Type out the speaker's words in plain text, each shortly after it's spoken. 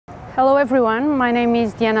Hello everyone, my name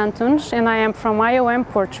is Diana Antunes and I am from IOM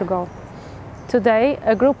Portugal. Today,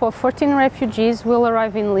 a group of 14 refugees will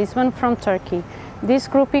arrive in Lisbon from Turkey. This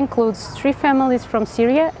group includes 3 families from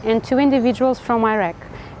Syria and 2 individuals from Iraq.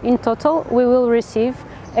 In total, we will receive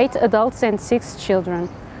 8 adults and 6 children.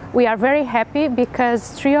 We are very happy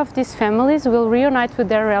because 3 of these families will reunite with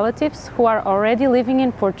their relatives who are already living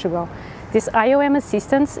in Portugal. This IOM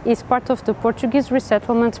assistance is part of the Portuguese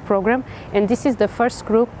resettlement program, and this is the first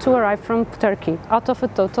group to arrive from Turkey, out of a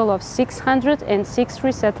total of 606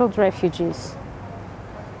 resettled refugees.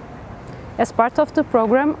 As part of the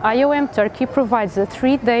program, IOM Turkey provides a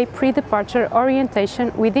 3-day pre-departure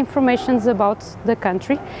orientation with information about the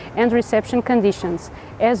country and reception conditions,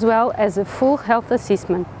 as well as a full health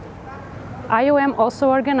assessment. IOM also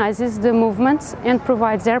organizes the movements and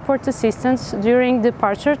provides airport assistance during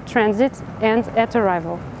departure, transit and at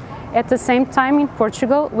arrival. At the same time, in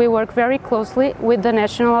Portugal, we work very closely with the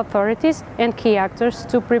national authorities and key actors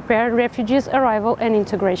to prepare refugees' arrival and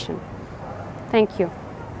integration. Thank you.